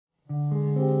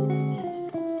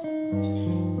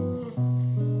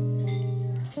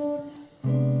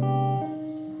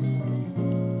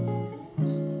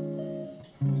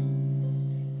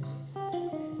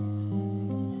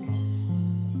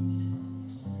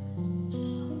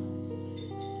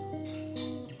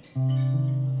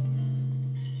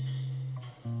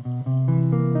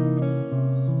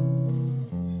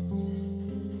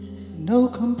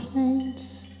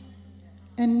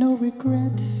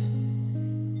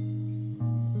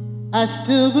I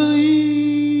still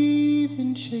believe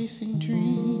in chasing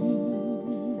dreams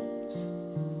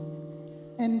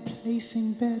and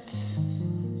placing bets,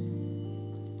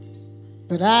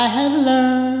 but I have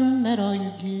learned that all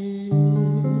you give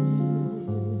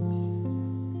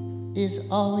is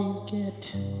all you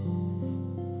get.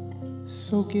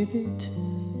 So give it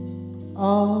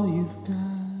all you've got.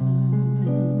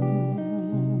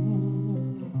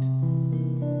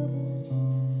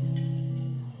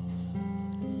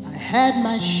 I had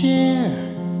my share,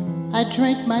 I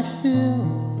drank my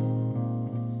fill,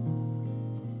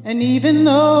 and even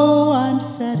though I'm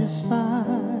satisfied,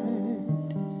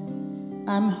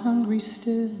 I'm hungry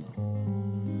still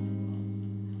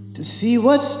to see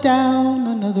what's down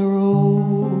another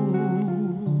road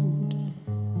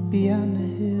beyond the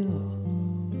hill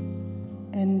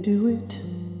and do it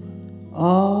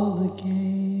all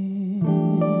again.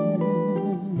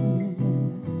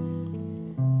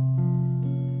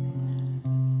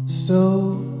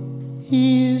 So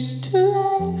here's to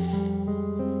life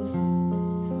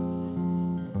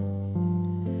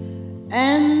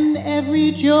and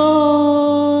every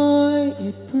joy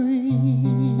it brings.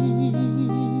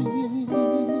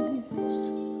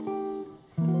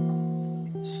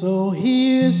 So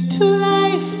here's to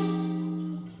life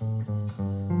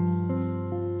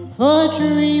for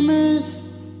dreamers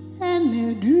and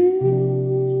their dreams.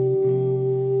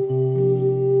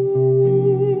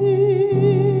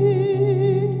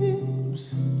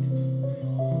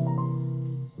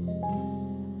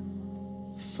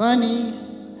 Funny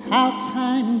how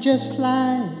time just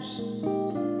flies,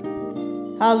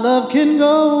 how love can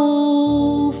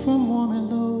go from warm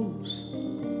hellos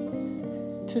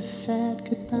to sad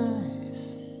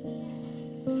goodbyes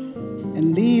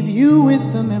and leave you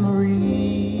with the memories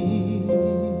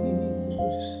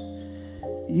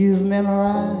you've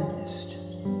memorized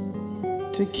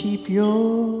to keep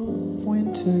your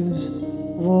winters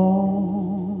warm.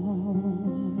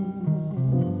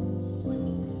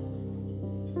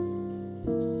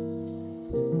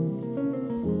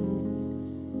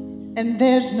 And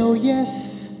there's no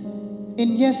yes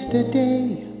in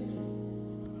yesterday,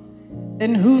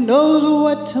 and who knows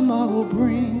what tomorrow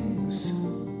brings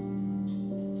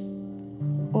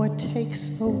or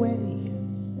takes away.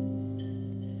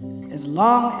 As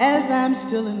long as I'm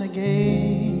still in the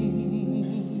game,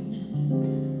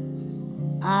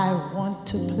 I want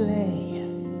to play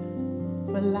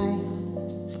for life,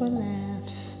 for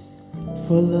laughs,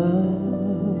 for love.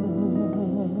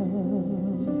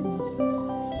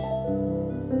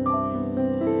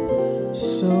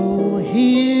 So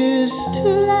here's to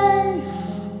life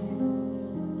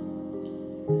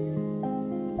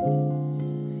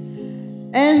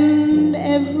and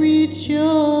every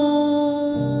joy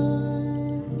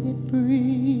it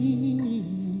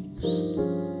brings.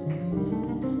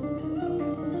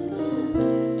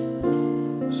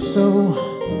 So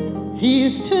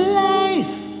here's to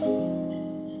life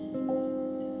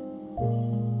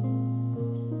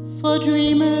for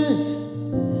dreamers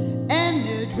and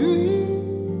their dreams.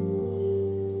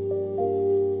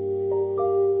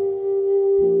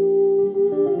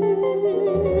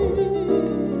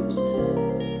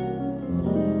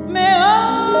 May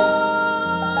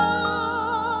all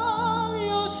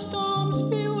your storms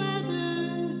be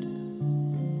weathered,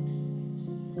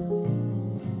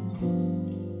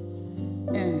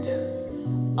 and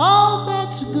all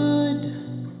that's good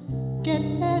get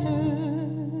better.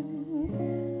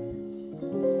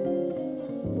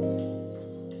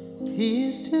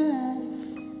 Here's to life,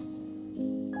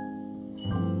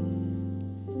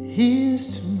 here's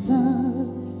to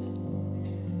love,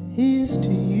 here's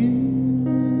to you.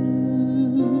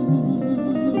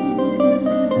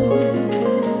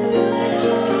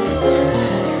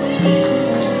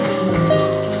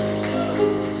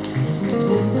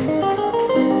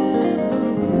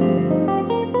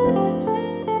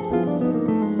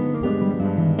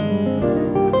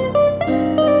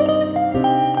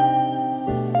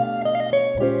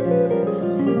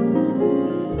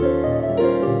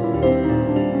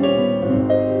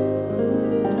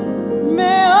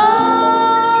 May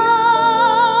all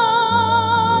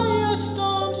your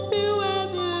storms be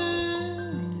weathered,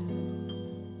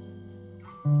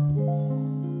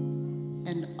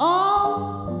 and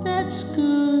all that's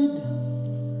good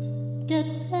get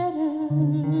better.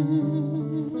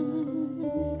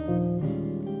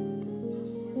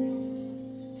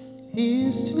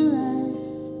 Here's to life,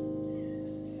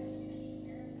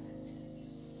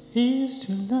 here's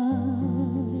to love,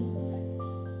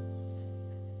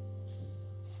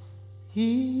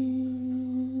 here's